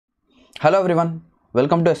Hello everyone,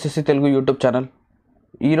 welcome to SSC Telugu YouTube channel.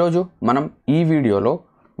 ఈరోజు మనం ఈ వీడియోలో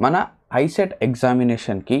మన ఐసెట్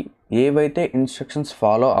ఎగ్జామినేషన్కి ఏవైతే ఇన్స్ట్రక్షన్స్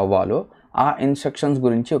ఫాలో అవ్వాలో ఆ ఇన్స్ట్రక్షన్స్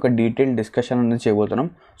గురించి ఒక డీటెయిల్ డిస్కషన్ అనేది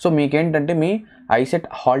చేయబోతున్నాం. సో మీకేంటంటే మీ ఐసెట్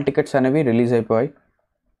హాల్ టికెట్స్ అనేవి రిలీజ్ అయిపోయాయి.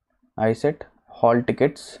 ఐసెట్ హాల్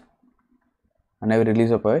టికెట్స్ అనేవి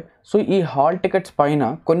రిలీజ్ అయిపోయాయి. సో ఈ హాల్ టికెట్స్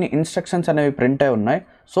పైన కొన్ని ఇన్స్ట్రక్షన్స్ అనేవి ప్రింట్ అయి ఉన్నాయి.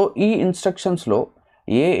 సో ఈ ఇన్స్ట్రక్షన్స్లో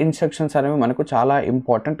ఏ ఇన్స్ట్రక్షన్స్ అనేవి మనకు చాలా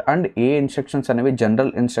ఇంపార్టెంట్ అండ్ ఏ ఇన్స్ట్రక్షన్స్ అనేవి జనరల్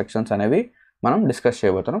ఇన్స్ట్రక్షన్స్ అనేవి మనం డిస్కస్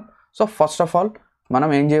చేయబోతున్నాం. సో ఫస్ట్ ఆఫ్ ఆల్ మనం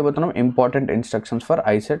ఏం చేయబోతున్నాం, important instructions for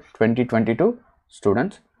ICET 2022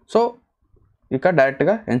 students. So ఇక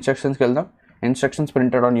డైరెక్ట్గా ఇన్స్ట్రక్షన్స్కి వెళ్దాం. Instructions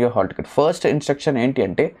printed on your hall ticket. First instruction ఏంటి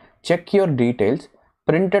అంటే check your details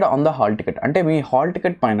printed on the hall ticket. అంటే మీ హాల్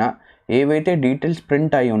టికెట్ పైన ఏవైతే డీటెయిల్స్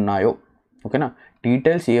ప్రింట్ అయి ఉన్నాయో, ఓకేనా,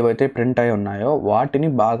 డీటెయిల్స్ ఏవైతే ప్రింట్ అయి ఉన్నాయో వాటిని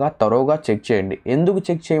బాగా తరోగా చెక్ చేయండి. ఎందుకు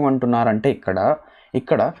చెక్ చేయమంటున్నారంటే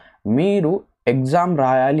ఇక్కడ మీరు ఎగ్జామ్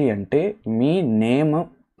రాయాలి అంటే మీ నేమ్,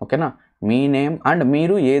 ఓకేనా, మీ నేమ్ అండ్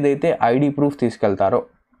మీరు ఏదైతే ఐడి ప్రూఫ్ తీసుకెళ్తారో,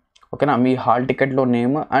 ఓకేనా, మీ హాల్ టికెట్లో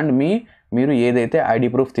నేమ్ అండ్ మీరు ఏదైతే ఐడి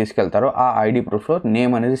ప్రూఫ్ తీసుకెళ్తారో ఆ ఐడి ప్రూఫ్లో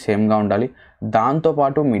నేమ్ అనేది సేమ్గా ఉండాలి.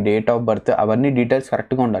 దాంతోపాటు మీ డేట్ ఆఫ్ బర్త్ అవన్నీ డీటెయిల్స్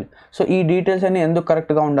కరెక్ట్గా ఉండాలి. సో ఈ డీటెయిల్స్ అన్నీ ఎందుకు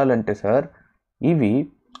కరెక్ట్గా ఉండాలంటే సార్, ఇవి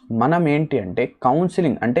మనం ఏంటి అంటే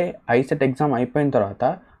కౌన్సిలింగ్, అంటే ఐసెట్ ఎగ్జామ్ అయిపోయిన తర్వాత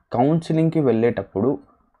కౌన్సిలింగ్కి వెళ్ళేటప్పుడు,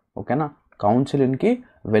 ఓకేనా, కౌన్సిలింగ్కి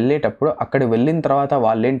వెళ్ళేటప్పుడు అక్కడ వెళ్ళిన తర్వాత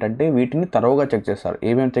వాళ్ళు ఏంటంటే వీటిని తరోగా చెక్ చేస్తారు.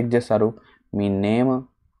 ఏమేమి చెక్ చేస్తారు? మీ నేమ్,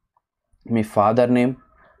 మీ ఫాదర్ నేమ్,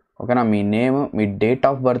 ఓకేనా, మీ name, me date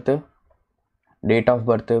of birth,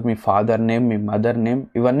 me father name, me mother name,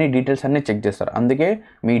 ఇవన్నీ డీటెయిల్స్ అన్నీ చెక్ చేస్తారు. అందుకే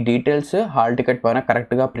మీ డీటెయిల్స్ హాల్ టికెట్ పైన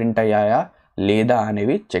కరెక్ట్గా ప్రింట్ అయ్యాయా లేదా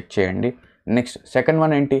అనేవి చెక్ చేయండి. నెక్స్ట్ సెకండ్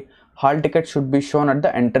వన్ ఏంటి, hall ticket should be shown at the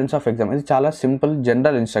entrance of exam. ఇది చాలా సింపుల్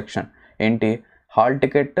జనరల్ ఇన్స్ట్రక్షన్. ఏంటి, హాల్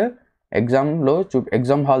టికెట్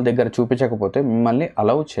ఎగ్జామ్ హాల్ దగ్గర చూపించకపోతే మిమ్మల్ని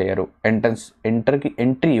అలౌ చేయరు,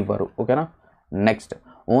 ఎంట్రీ ఇవ్వరు, ఓకేనా. నెక్స్ట్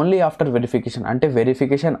ఓన్లీ ఆఫ్టర్ వెరిఫికేషన్, అంటే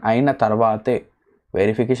వెరిఫికేషన్ అయిన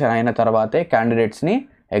తర్వాతే క్యాండిడేట్స్ని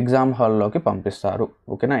ఎగ్జామ్ హాల్లోకి పంపిస్తారు,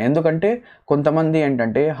 ఓకేనా. ఎందుకంటే కొంతమంది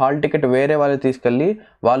ఏంటంటే హాల్ టికెట్ వేరే వాళ్ళు తీసుకెళ్ళి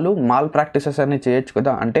వాళ్ళు మాల్ ప్రాక్టీసెస్ అన్ని చేయొచ్చు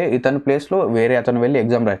కదా, అంటే ఇతని ప్లేస్లో వేరే అతను వెళ్ళి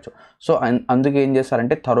ఎగ్జామ్ రాయొచ్చు. సో అందుకే ఏం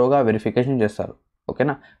చేస్తారంటే తరోగా వెరిఫికేషన్ చేస్తారు,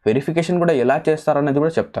 ఓకేనా. వెరిఫికేషన్ కూడా ఎలా చేస్తారు అనేది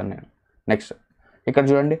కూడా చెప్తాను నేను. నెక్స్ట్ ఇక్కడ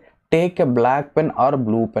చూడండి, take a black pen or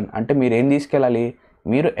blue pen. అంటే మీరు ఏం తీసుకెళ్ళాలి,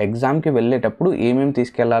 మీరు ఎగ్జామ్కి వెళ్ళేటప్పుడు ఏమేమి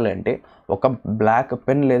తీసుకెళ్ళాలి అంటే ఒక బ్లాక్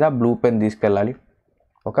పెన్ లేదా బ్లూ పెన్ తీసుకెళ్ళాలి.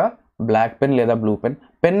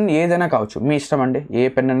 పెన్ ఏదైనా కావచ్చు, మీ ఇష్టం అండి. ఏ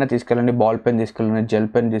పెన్ అయినా తీసుకెళ్ళండి, బాల్ పెన్ తీసుకెళ్ళండి, జెల్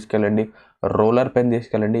పెన్ తీసుకెళ్ళండి, రోలర్ పెన్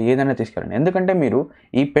తీసుకెళ్ళండి, ఏదైనా తీసుకెళ్ళండి. ఎందుకంటే మీరు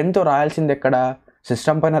ఈ పెన్తో రాయాల్సింది ఎక్కడ,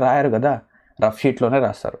 సిస్టమ్ పైన రాయరు కదా, రఫ్ షీట్లోనే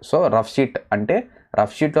రాస్తారు. సో రఫ్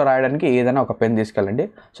షీట్లో రాయడానికి ఏదైనా ఒక పెన్ తీసుకెళ్ళండి.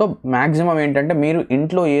 సో మ్యాక్సిమం ఏంటంటే మీరు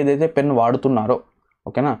ఇంట్లో ఏదైతే పెన్ వాడుతున్నారో,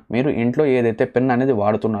 ఓకేనా, మీరు ఇంట్లో ఏదైతే పెన్ అనేది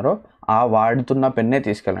వాడుతున్నారో ఆ వాడుతున్న పెన్నే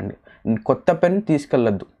తీసుకెళ్ళండి. కొత్త పెన్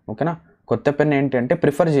తీసుకెళ్ళొద్దు, ఓకేనా. కొత్త పెన్ ఏంటంటే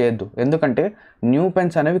ప్రిఫర్ చేయొద్దు. ఎందుకంటే న్యూ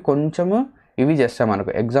పెన్స్ అనేవి కొంచెము ఇవి చేస్తాయి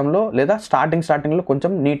మనకు ఎగ్జామ్లో, లేదా స్టార్టింగ్లో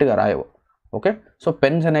కొంచెం నీట్గా రాయవు, ఓకే. సో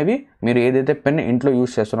పెన్స్ అనేవి మీరు ఏదైతే పెన్ ఇంట్లో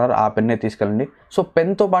యూస్ చేస్తున్నారో ఆ పెన్నే తీసుకెళ్ళండి. సో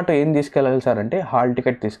పెన్తో పాటు ఏం తీసుకెళ్ళాలి సార్ అంటే హాల్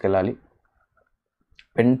టికెట్ తీసుకెళ్ళాలి.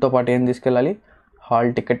 పెన్తో పాటు ఏం తీసుకెళ్ళాలి,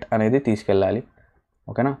 హాల్ టికెట్ అనేది తీసుకెళ్ళాలి,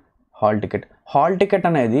 ఓకేనా. హాల్ టికెట్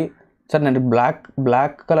అనేది సార్ నేను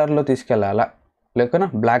బ్లాక్ కలర్లో తీసుకెళ్ళాలా, లేకపోతే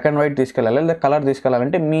బ్లాక్ అండ్ వైట్ తీసుకెళ్ళాలి, లేదా colour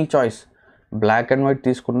తీసుకెళ్ళాలంటే me choice. Black and white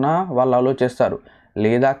తీసుకున్నా వాళ్ళు అలౌ చేస్తారు,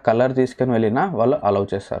 లేదా కలర్ తీసుకొని వెళ్ళినా వాళ్ళు అలౌ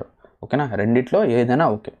చేస్తారు, ఓకేనా. రెండిట్లో ఏదైనా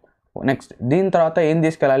ఓకే. నెక్స్ట్ దీని తర్వాత ఏం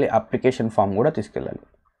తీసుకెళ్ళాలి, అప్లికేషన్ ఫామ్ కూడా తీసుకెళ్ళాలి.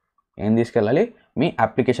 ఏం తీసుకెళ్ళాలి, మీ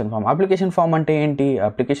అప్లికేషన్ ఫామ్ అంటే ఏంటి,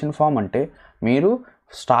 అప్లికేషన్ ఫామ్ అంటే మీరు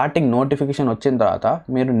స్టార్టింగ్ నోటిఫికేషన్ వచ్చిన తర్వాత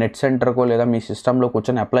మీరు నెట్ సెంటర్కో లేదా మీ సిస్టంలో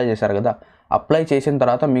కూర్చొని అప్లై చేశారు కదా, అప్లై చేసిన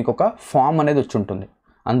తర్వాత మీకు ఒక ఫామ్ అనేది వచ్చి ఉంటుంది.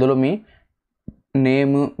 అందులో మీ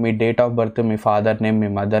name, me date of birth, me father name, me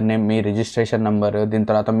mother name, me registration number, దీని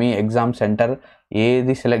తర్వాత మీ ఎగ్జామ్ సెంటర్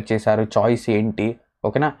ఏది సెలెక్ట్ చేశారు, చాయిస్ ఏంటి,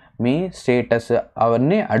 ఓకేనా, మీ స్టేటస్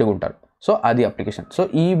అవన్నీ అడుగుంటారు. సో అది అప్లికేషన్. సో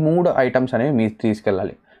ఈ 3 ఐటమ్స్ అనేవి మీరు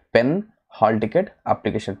తీసుకెళ్ళాలి, పెన్, హాల్ టికెట్,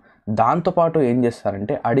 అప్లికేషన్. దాంతోపాటు ఏం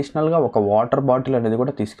చేస్తారంటే అడిషనల్గా ఒక వాటర్ బాటిల్ అనేది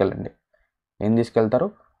కూడా తీసుకెళ్ళండి. ఏం తీసుకెళ్తారు,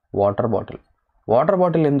 వాటర్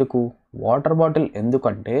బాటిల్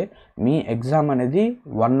ఎందుకంటే మీ ఎగ్జామ్ అనేది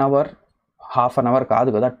 1 అవర్, హాఫ్ అన్ అవర్ కాదు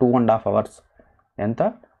కదా, 2.5 అవర్స్. ఎంత,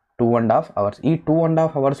 2.5 అవర్స్. ఈ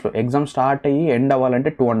 2.5 అవర్స్లో ఎగ్జామ్ స్టార్ట్ అయ్యి ఎండ్ అవ్వాలంటే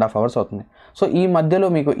 2.5 అవర్స్ అవుతుంది. సో ఈ మధ్యలో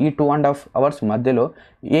మీకు ఈ 2.5 అవర్స్ మధ్యలో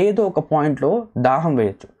ఏదో ఒక పాయింట్లో దాహం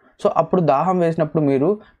వేయచ్చు. సో అప్పుడు దాహం వేసినప్పుడు మీరు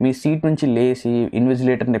మీ సీట్ నుంచి లేచి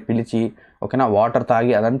ఇన్విజిలేటర్ని పిలిచి, ఓకేనా, వాటర్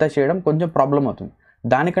తాగి అదంతా చేయడం కొంచెం ప్రాబ్లం అవుతుంది.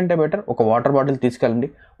 దానికంటే బెటర్ ఒక వాటర్ బాటిల్ తీసుకెళ్ళండి.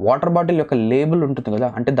 వాటర్ బాటిల్ యొక్క లేబుల్ ఉంటుంది కదా,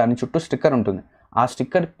 అంటే దాని చుట్టూ స్టిక్కర్ ఉంటుంది, ఆ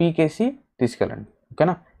స్టిక్కర్ పీకేసి తీసుకెళ్ళండి.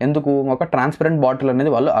 ఓకేనా? ఎందుకు? ఒక ట్రాన్స్పరెంట్ బాటిల్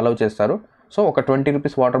అనేది వాళ్ళు అలౌ చేస్తారు. సో ఒక 20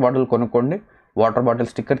 రూపీస్ వాటర్ బాటిల్ కొనుక్కోండి, వాటర్ బాటిల్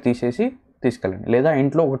స్టిక్కర్ తీసేసి తీసుకెళ్ళండి. లేదా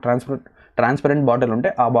ఇంట్లో ఒక ట్రాన్స్పరెంట్ బాటిల్ ఉంటే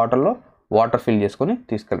ఆ బాటిల్లో వాటర్ ఫిల్ చేసుకొని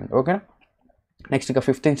తీసుకెళ్ళండి. ఓకేనా? నెక్స్ట్ ఇక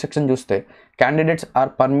 5th ఇన్స్ట్రక్షన్ చూస్తే, candidates are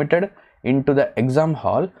permitted in to the exam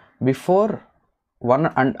hall before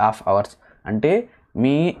 1.5 hours. అంటే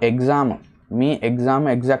మీ ఎగ్జామ్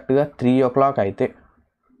ఎగ్జాక్ట్గా 3 o'clock అయితే,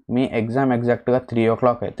 మీ ఎగ్జామ్ ఎగ్జాక్ట్గా 3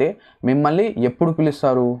 o'clock అయితే మిమ్మల్ని ఎప్పుడు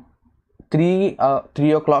పిలుస్తారు? 3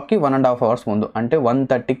 o'clockకి 1.5 hours ముందు, అంటే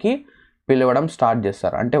 1:30కి పిలవడం స్టార్ట్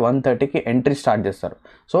చేస్తారు. అంటే 1:30కి ఎంట్రీ స్టార్ట్ చేస్తారు.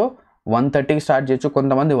 సో 1:30కి స్టార్ట్ చేయొచ్చు,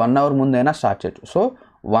 కొంతమంది 1 hour ముందైనా స్టార్ట్ చేయొచ్చు. సో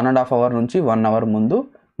 1.5 hour నుంచి 1 hour ముందు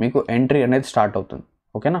మీకు ఎంట్రీ అనేది స్టార్ట్ అవుతుంది.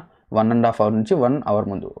 ఓకేనా? 1.5 hour నుంచి 1 hour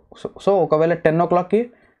ముందు. సో ఒకవేళ 10 o'clockకి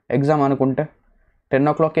ఎగ్జామ్ అనుకుంటే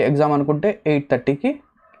 8:30కి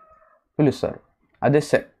పిలుస్తారు. అదే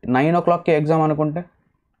 9 o'clockకి ఎగ్జామ్ అనుకుంటే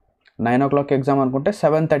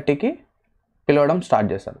 7:30కి పిలవడం స్టార్ట్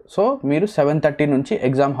చేస్తారు. సో మీరు 7:30 నుంచి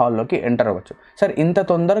ఎగ్జామ్ హాల్లోకి ఎంటర్ అవ్వచ్చు. సార్ ఇంత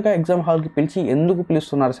తొందరగా ఎగ్జామ్ హాల్కి పిలిచి ఎందుకు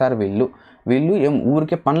పిలుస్తున్నారు సార్? వీళ్ళు ఏం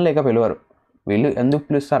ఊరికే పని లేక పిలవరు. వీళ్ళు ఎందుకు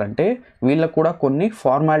పిలుస్తారంటే వీళ్ళకు కూడా కొన్ని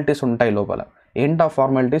ఫార్మాలిటీస్ ఉంటాయి లోపల. ఏంటి ఆ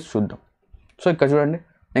ఫార్మాలిటీస్ చూద్దాం. సో ఇక్కడ చూడండి,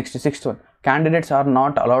 next 6th one, candidates are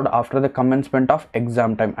not allowed after the commencement of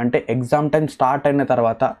exam time. అంటే ఎగ్జామ్ టైం స్టార్ట్ అయిన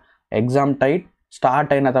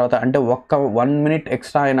తర్వాత అంటే ఒక్క 1 minute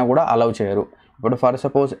ఎక్స్ట్రా అయినా కూడా అలౌ చేయరు. ఇప్పుడు ఫర్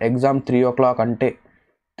సపోజ్ ఎగ్జామ్ 3 o'clock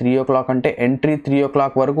అంటే ఎంట్రీ 3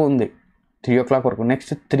 o'clock వరకు ఉంది. 3 o'clock వరకు.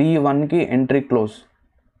 Next 3:01కి entry close.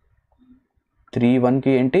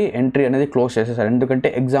 3:01కి ఎంట్రీ అనేది క్లోజ్ చేసేసారు. ఎందుకంటే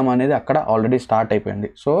ఎగ్జామ్ అనేది అక్కడ ఆల్రెడీ స్టార్ట్ అయిపోయింది.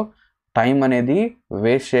 సో టైం అనేది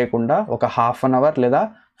వేస్ట్ చేయకుండా ఒక 1/2 hour లేదా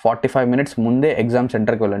 45 minutes ముందే ఎగ్జామ్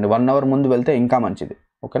సెంటర్కి వెళ్ళండి. 1 hour ముందు వెళ్తే ఇంకా మంచిది.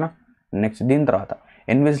 ఓకేనా? నెక్స్ట్ దీని తర్వాత,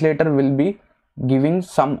 invigilator will be giving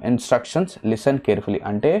some instructions, listen carefully.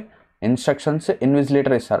 అంటే ఇన్స్ట్రక్షన్స్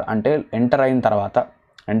ఇన్విజిలేటర్ ఇస్తారు. అంటే ఎంటర్ అయిన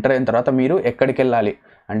తర్వాత మీరు ఎక్కడికి వెళ్ళాలి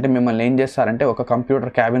అంటే మిమ్మల్ని ఏం చేస్తారంటే ఒక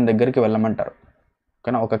కంప్యూటర్ క్యాబిన్ దగ్గరికి వెళ్ళమంటారు.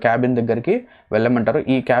 ఓకేనా? ఒక క్యాబిన్ దగ్గరికి వెళ్ళమంటారు.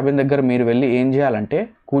 ఈ క్యాబిన్ దగ్గర మీరు వెళ్ళి ఏం చేయాలంటే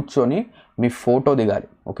కూర్చొని మీ ఫోటో దిగాలి.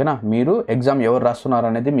 ఓకేనా? మీరు ఎగ్జామ్ ఎవరు రాస్తున్నారు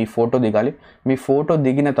అనేది మీ ఫోటో దిగాలి. మీ ఫోటో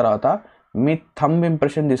దిగిన తర్వాత మీ థంబ్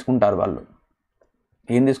ఇంప్రెషన్ తీసుకుంటారు. వాళ్ళు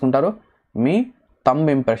ఏం తీసుకుంటారు? మీ థంబ్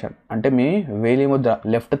ఇంప్రెషన్, అంటే మీ వేలి Mudra,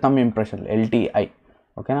 left thumb impression, LTI.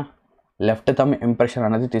 ఓకేనా? లెఫ్ట్ థంబ్ ఇంప్రెషన్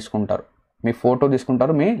అనేది తీసుకుంటారు. మీ ఫోటో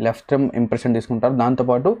తీసుకుంటారు, మీ లెఫ్ట్ థంబ్ ఇంప్రెషన్ తీసుకుంటారు.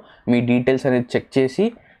 దాంతోపాటు మీ డీటెయిల్స్ అనేది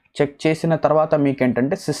చెక్ చేసిన తర్వాత మీకు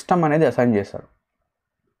ఏంటంటే సిస్టమ్ అనేది అసైన్ చేస్తారు.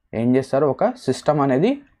 ఏం చేస్తారు? ఒక సిస్టమ్ అనేది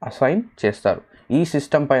అసైన్ చేస్తారు. ఈ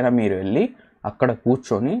సిస్టమ్ పైన మీరు వెళ్ళి అక్కడ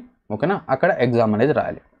కూర్చొని, ఓకేనా, అక్కడ ఎగ్జామ్ అనేది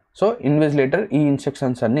రాయాలి. సో ఇన్విజిలేటర్ ఈ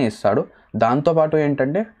ఇన్స్ట్రక్షన్స్ అన్నీ ఇస్తాడు. దాంతోపాటు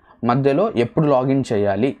ఏంటంటే మధ్యలో ఎప్పుడు లాగిన్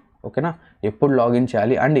చేయాలి, ఓకేనా, ఎప్పుడు లాగిన్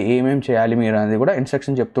చేయాలి అండ్ ఏమేమి చేయాలి మీరు అనేది కూడా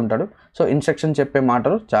ఇన్స్ట్రక్షన్ చెప్తుంటాడు. సో ఇన్స్ట్రక్షన్ చెప్పే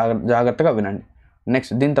మాటలు జాగ్రత్తగా వినండి.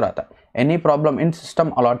 నెక్స్ట్ దీని తర్వాత, any problem in system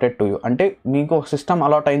allotted to you. అంటే మీకు ఒక సిస్టమ్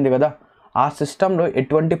అలాట్ అయింది కదా, ఆ సిస్టంలో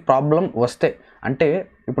ఎటువంటి ప్రాబ్లం వస్తే, అంటే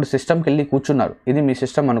ఇప్పుడు సిస్టమ్కి వెళ్ళి కూర్చున్నారు, ఇది మీ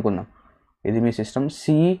సిస్టమ్ అనుకుందాం, ఇది మీ సిస్టమ్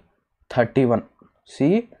C031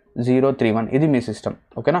 ఇది మీ సిస్టమ్.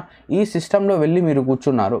 ఓకేనా? ఈ సిస్టంలో వెళ్ళి మీరు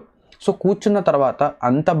కూర్చున్నారు. సో కూర్చున్న తర్వాత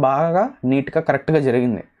అంత బాగా నీట్గా కరెక్ట్గా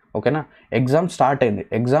జరిగింది. ఓకేనా? ఎగ్జామ్ స్టార్ట్ అయింది.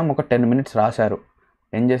 ఎగ్జామ్ ఒక 10 minutes రాశారు.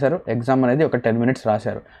 ఏం చేశారు? ఎగ్జామ్ అనేది ఒక 10 minutes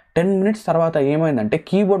రాశారు. 10 minutes తర్వాత ఏమైందంటే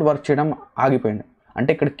కీబోర్డ్ వర్క్ చేయడం ఆగిపోయింది. అంటే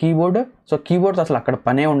ఇక్కడ కీబోర్డ్స్ అసలు అక్కడ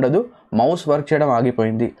పనే ఉండదు, మౌస్ వర్క్ చేయడం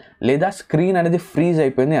ఆగిపోయింది, లేదా స్క్రీన్ అనేది ఫ్రీజ్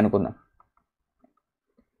అయిపోయింది అనుకుందాం.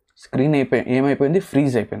 స్క్రీన్ ఏమైపోయింది?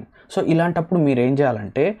 ఫ్రీజ్ అయిపోయింది. సో ఇలాంటప్పుడు మీరు ఏం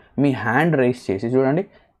చేయాలంటే మీ హ్యాండ్ రైజ్ చేసి, చూడండి,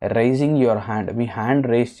 rising your hand, me hand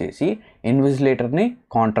raise చేసి ఇన్విజిలేటర్ని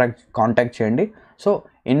కాంటాక్ట్ చేయండి. సో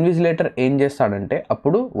ఇన్విజిలేటర్ ఏం చేస్తాడంటే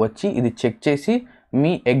అప్పుడు వచ్చి ఇది చెక్ చేసి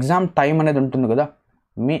మీ ఎగ్జామ్ టైం అనేది ఉంటుంది కదా,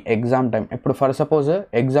 మీ ఎగ్జామ్ టైం, ఇప్పుడు ఫర్ సపోజ్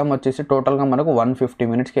ఎగ్జామ్ వచ్చేసి టోటల్గా మనకు 150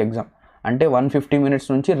 minutesకి ఎగ్జామ్, అంటే 150 minutes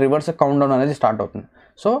నుంచి రివర్స్ కౌంట్డౌన్ అనేది స్టార్ట్ అవుతుంది.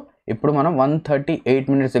 సో ఇప్పుడు మనం 138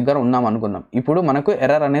 minutes దగ్గర ఉన్నాం అనుకుందాం. ఇప్పుడు మనకు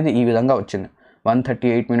ఎర్రర్ అనేది ఈ విధంగా వచ్చింది,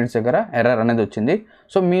 138 minutes దగ్గర ఎర్రర్ అనేది వచ్చింది.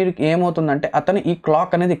 సో మీరు ఏమవుతుందంటే అతను ఈ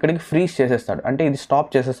క్లాక్ అనేది ఇక్కడికి ఫ్రీజ్ చేసేస్తాడు, అంటే ఇది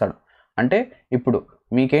స్టాప్ చేసేస్తాడు. అంటే ఇప్పుడు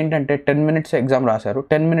మీకేంటంటే 10 minutes ఎగ్జామ్ రాశారు,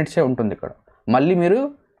 10 minutes ఉంటుంది ఇక్కడ. మళ్ళీ మీరు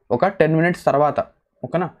ఒక 10 minutes తర్వాత,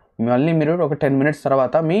 ఓకేనా, మళ్ళీ మీరు ఒక 10 minutes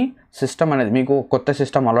తర్వాత మీ సిస్టమ్ అనేది మీకు కొత్త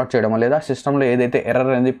సిస్టమ్ అలాట్ చేయడమో, లేదా సిస్టంలో ఏదైతే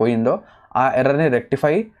ఎర్రర్ అనేది పోయిందో ఆ ఎర్రర్ని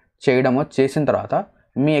రెక్టిఫై చేయడమో చేసిన తర్వాత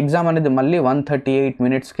మీ ఎగ్జామ్ అనేది మళ్ళీ 138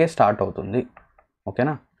 minutesకే స్టార్ట్ అవుతుంది.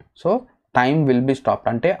 ఓకేనా? So time will be stopped,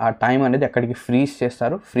 అంటే ఆ టైం అనేది ఎక్కడికి ఫ్రీజ్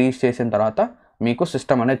చేస్తారు. ఫ్రీజ్ చేసిన తర్వాత మీకు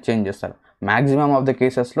సిస్టమ్ అనేది చేంజ్ చేస్తారు. మ్యాక్సిమం ఆఫ్ ద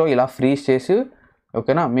కేసెస్లో ఇలా ఫ్రీజ్ చేసి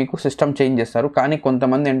ఓకేనా, మీకు సిస్టమ్ చేంజ్ చేస్తారు. కానీ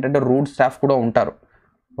కొంతమంది ఏంటంటే రూడ్ స్టాఫ్ కూడా ఉంటారు.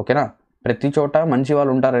 ఓకేనా, ప్రతి చోట మంచి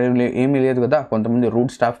వాళ్ళు ఉంటారు ఏమీ లేదు కదా, కొంతమంది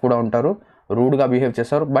రూడ్ స్టాఫ్ కూడా ఉంటారు, రూడ్గా బిహేవ్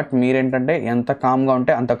చేస్తారు. బట్ మీరేంటంటే ఎంత కామ్గా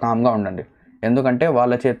ఉంటే అంత కామ్గా ఉండండి, ఎందుకంటే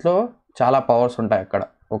వాళ్ళ చేతిలో చాలా పవర్స్ ఉంటాయి అక్కడ.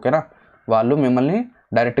 ఓకేనా, వాళ్ళు మిమ్మల్ని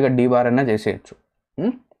డైరెక్ట్గా డీబార్ అయినా చేసేయచ్చు.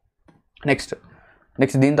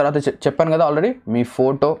 నెక్స్ట్ దీని తర్వాత చెప్పాను కదా ఆల్రెడీ, మీ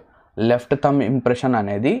ఫోటో లెఫ్ట్ థంబ్ ఇంప్రెషన్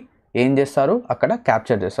అనేది ఏం చేస్తారు అక్కడ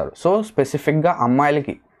క్యాప్చర్ చేస్తారు. సో స్పెసిఫిక్గా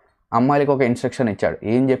అమ్మాయిలకి ఒక ఇన్స్ట్రక్షన్ ఇచ్చాడు.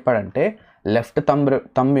 ఏం చెప్పాడంటే లెఫ్ట్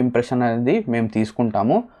థంబ్ ఇంప్రెషన్ అనేది మేము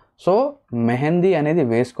తీసుకుంటాము. సో మెహందీ అనేది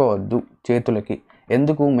వేసుకోవద్దు చేతులకి.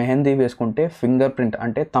 ఎందుకు మెహందీ వేసుకుంటే ఫింగర్ ప్రింట్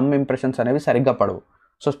అంటే థంబ్ ఇంప్రెషన్స్ అనేవి సరిగ్గా పడవు.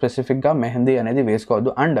 సో స్పెసిఫిక్గా మెహందీ అనేది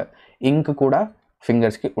వేసుకోవద్దు. అండ్ ఇంక్ కూడా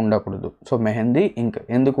ఫింగర్స్కి ఉండకూడదు. సో మెహందీ ఇంక్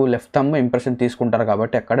ఎందుకు, లెఫ్ట్ థంబ్ ఇంప్రెషన్ తీసుకుంటారు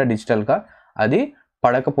కాబట్టి అక్కడ డిజిటల్గా అది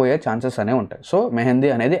పడకపోయే ఛాన్సెస్ అనేవి ఉంటాయి. సో మెహందీ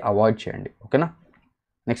అనేది అవాయిడ్ చేయండి. ఓకేనా,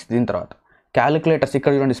 నెక్స్ట్ దీని తర్వాత క్యాలిక్యులేటర్స్.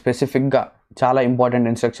 ఇక్కడ చూడండి, స్పెసిఫిక్గా చాలా ఇంపార్టెంట్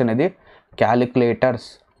ఇన్స్ట్రక్షన్ ఇది. Calculators,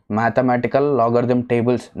 mathematical logarithm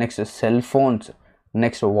tables, next cell phones,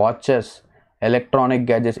 next watches, electronic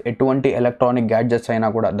gadgets, ఎటువంటి ఎలక్ట్రానిక్ గ్యాడ్జెట్స్ అయినా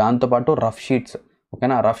కూడా, దాంతోపాటు రఫ్ షీట్స్.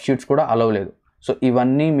 ఓకేనా, రఫ్ షీట్స్ కూడా అలౌ లేదు. సో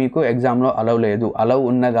ఇవన్నీ మీకు ఎగ్జామ్లో అలౌ లేదు. అలౌ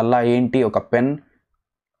ఉన్నదల్లా ఏంటి, ఒక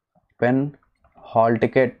పెన్, హాల్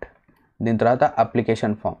టికెట్, దీని తర్వాత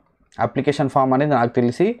అప్లికేషన్ ఫామ్ అనేది నాకు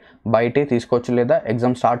తెలిసి బయటే తీసుకోవచ్చు, లేదా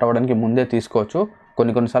ఎగ్జామ్ స్టార్ట్ అవ్వడానికి ముందే తీసుకోవచ్చు.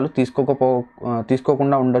 కొన్నిసార్లు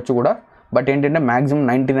తీసుకోకుండా ఉండొచ్చు కూడా. బట్ ఏంటంటే మ్యాక్సిమం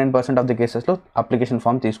 99% ఆఫ్ ది కేసెస్లో అప్లికేషన్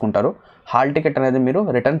ఫామ్ తీసుకుంటారు. హాల్ టికెట్ అనేది మీరు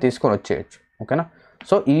రిటర్న్ తీసుకొని వచ్చేయచ్చు. ఓకేనా,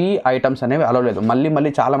 సో ఈ ఐటమ్స్ అనేవి అలౌ లేదు.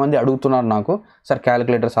 మళ్ళీ చాలామంది అడుగుతున్నారు నాకు, సార్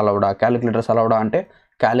క్యాలిక్యులేటర్స్ అలౌడా అంటే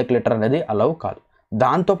క్యాలిక్యులేటర్ అనేది అలౌ కాదు.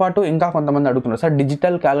 దాంతోపాటు ఇంకా కొంతమంది అడుగుతున్నారు, సార్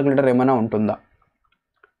డిజిటల్ క్యాలిక్యులేటర్ ఏమైనా ఉంటుందా?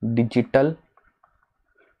 డిజిటల్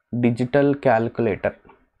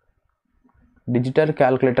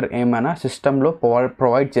క్యాలిక్యులేటర్ ఏమైనా సిస్టంలో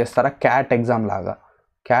ప్రొవైడ్ చేస్తారా? క్యాట్ ఎగ్జామ్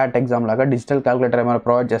లాగా డిజిటల్ క్యాలిక్యులేటర్ ఏమైనా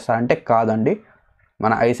ప్రొవైడ్ చేస్తారా అంటే కాదండి.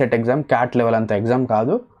 మన ఐసెట్ ఎగ్జామ్ క్యాట్ లెవెల్ అంత ఎగ్జామ్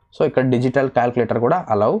కాదు. సో ఇక్కడ డిజిటల్ క్యాలిక్యులేటర్ కూడా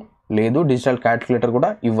అలౌ లేదు, డిజిటల్ క్యాలిక్యులేటర్ కూడా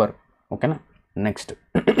ఇవ్వరు. ఓకేనా, నెక్స్ట్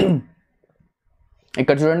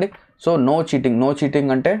ఇక్కడ చూడండి. సో నో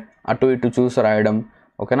చీటింగ్ అంటే అటు ఇటు చూసి రాయడం,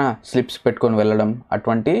 ఓకేనా, స్లిప్స్ పెట్టుకొని వెళ్ళడం,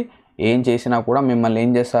 అటువంటి ఏం చేసినా కూడా మిమ్మల్ని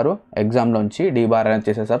ఏం చేస్తారు, ఎగ్జామ్లోంచి డీబార్ అనేది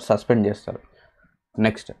చేసేస్తారు, సస్పెండ్ చేస్తారు.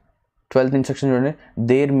 నెక్స్ట్ 12th ఇన్స్ట్రక్షన్ చూడండి.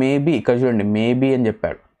 దేర్ మే బీ, ఇక్కడ చూడండి మేబీ అని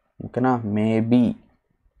చెప్పాడు. ఓకేనా, maybe.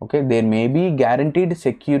 Okay, there may be guaranteed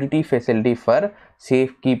security facility for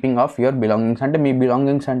safe keeping of your belongings. అంటే మీ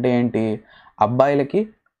బిలాంగింగ్స్ అంటే ఏంటి, అబ్బాయిలకి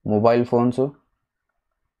మొబైల్ ఫోన్స్.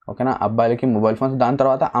 ఓకేనా, అబ్బాయిలకి మొబైల్ ఫోన్స్. దాని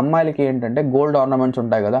తర్వాత అమ్మాయిలకి ఏంటంటే గోల్డ్ ఆర్నమెంట్స్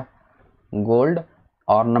ఉంటాయి కదా,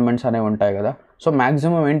 అనేవి ఉంటాయి కదా. సో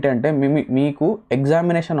మ్యాక్సిమం ఏంటంటే మీకు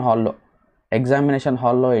ఎగ్జామినేషన్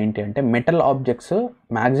హాల్లో ఏంటి అంటే మెటల్ ఆబ్జెక్ట్స్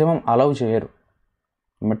మ్యాక్సిమం అలౌ చేయరు.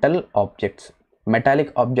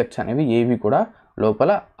 మెటాలిక్ ఆబ్జెక్ట్స్ అనేవి ఏవి కూడా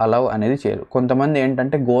లోపల అలౌ అనేది చేయరు. కొంతమంది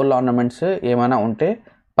ఏంటంటే గోల్డ్ ఆర్నమెంట్స్ ఏమైనా ఉంటే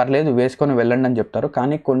పర్లేదు వేసుకొని వెళ్ళండి అని చెప్తారు.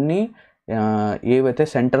 కానీ కొన్ని ఏవైతే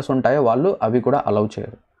సెంటర్స్ ఉంటాయో వాళ్ళు అవి కూడా అలౌ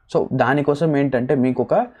చేయరు. సో దానికోసం ఏంటంటే మీకు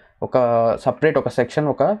ఒక సపరేట్ ఒక సెక్షన్,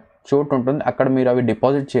 ఒక చోటు ఉంటుంది, అక్కడ మీరు అవి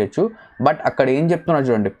డిపాజిట్ చేయొచ్చు. బట్ అక్కడ ఏం చెప్తున్నారు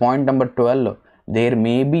చూడండి, point number 12, there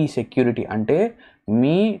may be security అంటే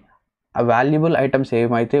మీ వాల్యుబుల్ ఐటమ్స్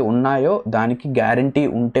ఏమైతే ఉన్నాయో దానికి గ్యారంటీ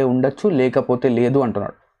ఉంటే ఉండొచ్చు, లేకపోతే లేదు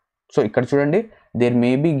అంటున్నాడు. సో ఇక్కడ చూడండి, there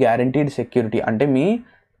may be guaranteed security అంటే మీ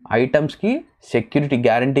ఐటమ్స్కి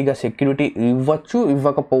గ్యారంటీగా సెక్యూరిటీ ఇవ్వచ్చు,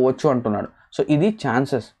 ఇవ్వకపోవచ్చు అంటున్నాడు. సో ఇది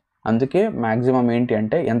ఛాన్సెస్. అందుకే మ్యాక్సిమం ఏంటి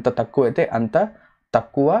అంటే ఎంత తక్కువ అయితే అంత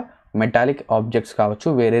తక్కువ మెటాలిక్ ఆబ్జెక్ట్స్ కావచ్చు,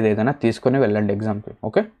 వేరేది ఏదైనా తీసుకొని వెళ్ళండి ఎగ్జామ్కి.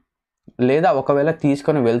 ఓకే, లేదా ఒకవేళ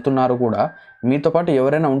తీసుకొని వెళ్తున్నారు కూడా మీతో పాటు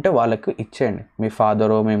ఎవరైనా ఉంటే వాళ్ళకి ఇచ్చేయండి. మీ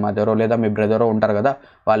ఫాదరో, మీ మదరో, లేదా మీ బ్రదరో ఉంటారు కదా,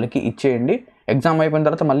 వాళ్ళకి ఇచ్చేయండి. ఎగ్జామ్ అయిపోయిన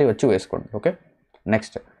తర్వాత మళ్ళీ వచ్చి వేసుకోండి. Okay,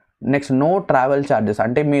 next no travel charges.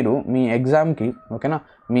 అంటే మీరు మీ ఎగ్జామ్కి, ఓకేనా,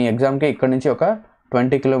 మీ ఎగ్జామ్కి ఇక్కడ నుంచి ఒక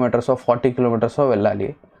 20 కిలోమీటర్సో 40 కిలోమీటర్సో వెళ్ళాలి.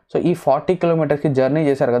 సో ఈ 40 కిలోమీటర్స్కి జర్నీ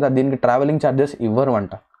చేశారు కదా, దీనికి ట్రావెలింగ్ ఛార్జెస్ ఇవ్వరు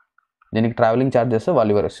అంట.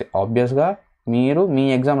 వాళ్ళు ఇవ్వరు. ఆబ్వియస్గా మీరు మీ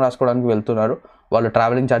ఎగ్జామ్ రాసుకోవడానికి వెళ్తున్నారు, వాళ్ళు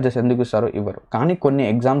ట్రావెలింగ్ ఛార్జెస్ ఎందుకు ఇస్తారు, ఇవ్వరు. కానీ కొన్ని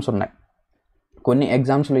ఎగ్జామ్స్ ఉన్నాయి, కొన్ని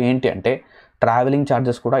ఎగ్జామ్స్లో ఏంటి అంటే ట్రావెలింగ్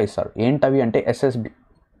ఛార్జెస్ కూడా ఇస్తారు. ఏంటవి అంటే ఎస్ఎస్బి.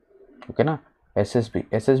 ఓకేనా,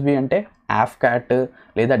 ఎస్ఎస్బి అంటే ఆఫ్కాట్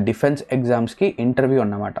లేదా డిఫెన్స్ ఎగ్జామ్స్కి ఇంటర్వ్యూ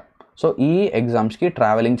అన్నమాట. సో ఈ ఎగ్జామ్స్కి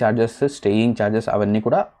ట్రావెలింగ్ ఛార్జెస్, స్టేయింగ్ ఛార్జెస్ అవన్నీ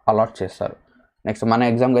కూడా అలాట్ చేస్తారు. నెక్స్ట్ మన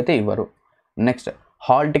ఎగ్జామ్కి అయితే ఇవ్వరు. Next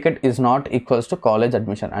hall ticket is not equals to college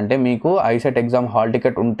admission. అంటే మీకు ఐసెట్ ఎగ్జామ్ హాల్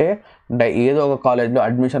టికెట్ ఉంటే ఏదో ఒక కాలేజ్లో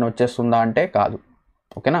అడ్మిషన్ వచ్చేస్తుందా అంటే కాదు.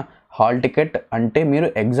 ఓకేనా, హాల్ టికెట్ అంటే మీరు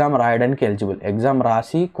ఎగ్జామ్ రాయడానికి ఎలిజిబుల్, ఎగ్జామ్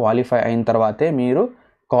రాసి క్వాలిఫై అయిన తర్వాతే మీరు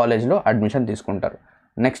కాలేజ్లో అడ్మిషన్ తీసుకుంటారు.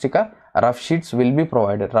 నెక్స్ట్ ఇక rough sheets will be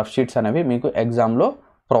provided. Rough sheets అనేవి మీకు ఎగ్జామ్లో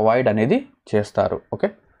ప్రొవైడ్ అనేది చేస్తారు. ఓకే,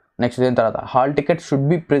 నెక్స్ట్ దీని తర్వాత hall ticket should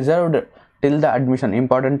be preserved till the admission.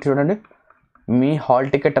 Important చూడండి, మీ హాల్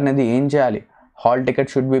టికెట్ అనేది ఏం చేయాలి? Hall ticket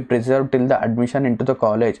should be preserve till the admission in to the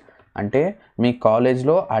college. అంటే మీ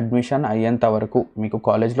కాలేజ్లో అడ్మిషన్ అయ్యేంత వరకు, మీకు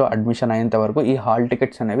కాలేజ్లో అడ్మిషన్ అయ్యేంత వరకు ఈ హాల్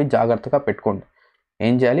టికెట్స్ అనేవి జాగ్రత్తగా పెట్టుకోండి.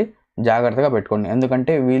 ఏం చేయాలి? జాగ్రత్తగా పెట్టుకోండి.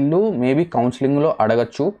 ఎందుకంటే వీళ్ళు మేబీ కౌన్సిలింగ్లో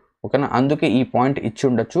అడగచ్చు. ఓకేనా, అందుకే ఈ పాయింట్ ఇచ్చి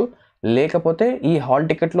ఉండొచ్చు. లేకపోతే ఈ హాల్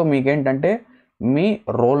టికెట్లో మీకేంటంటే మీ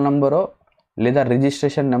రోల్ నెంబరో లేదా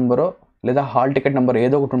రిజిస్ట్రేషన్ నెంబరో లేదా హాల్ టికెట్ నెంబర్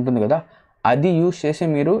ఏదో ఒకటి ఉంటుంది కదా, అది యూజ్ చేసి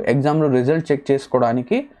మీరు ఎగ్జామ్లో రిజల్ట్ చెక్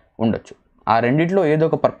చేసుకోవడానికి ఉండొచ్చు. ఆ రెండిట్లో ఏదో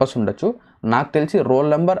ఒక పర్పస్ ఉండొచ్చు. నాకు తెలిసి roll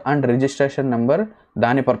number and registration number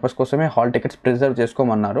దాని పర్పస్ కోసమే హాల్ టికెట్స్ ప్రిజర్వ్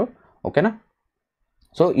చేసుకోమన్నారు. ఓకేనా,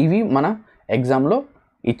 సో ఇవి మన ఎగ్జామ్లో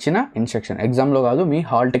ఇచ్చిన ఇన్స్ట్రక్షన్. ఎగ్జామ్లో కాదు, మీ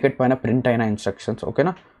హాల్ టికెట్ పైన ప్రింట్ అయిన ఇన్స్ట్రక్షన్స్.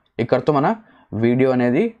 ఓకేనా, ఇక్కడితో మన వీడియో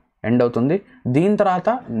అనేది ఎండ్ అవుతుంది. దీని తర్వాత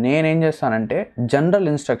నేనేం చేస్తానంటే జనరల్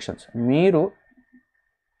ఇన్స్ట్రక్షన్స్. మీరు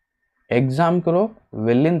ఎగ్జామ్లో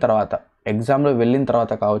వెళ్ళిన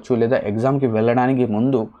తర్వాత కావచ్చు, లేదా ఎగ్జామ్కి వెళ్ళడానికి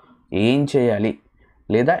ముందు ఏం చేయాలి,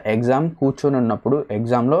 లేదా ఎగ్జామ్ కూర్చొని ఉన్నప్పుడు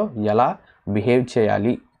ఎగ్జామ్లో ఎలా బిహేవ్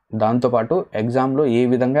చేయాలి, దాంతోపాటు ఎగ్జామ్లో ఏ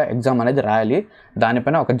విధంగా ఎగ్జామ్ అనేది రాయాలి,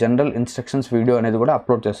 దానిపైన ఒక జనరల్ ఇన్స్ట్రక్షన్స్ వీడియో అనేది కూడా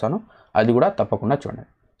అప్లోడ్ చేస్తాను. అది కూడా తప్పకుండా చూడండి.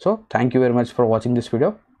 So thank you very much for watching this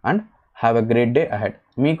video and have a great day ahead.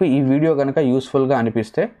 మీకు ఈ వీడియో కనుక యూస్ఫుల్గా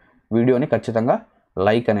అనిపిస్తే వీడియోని ఖచ్చితంగా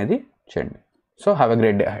లైక్ అనేది చేయండి. So have a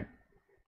great day ahead.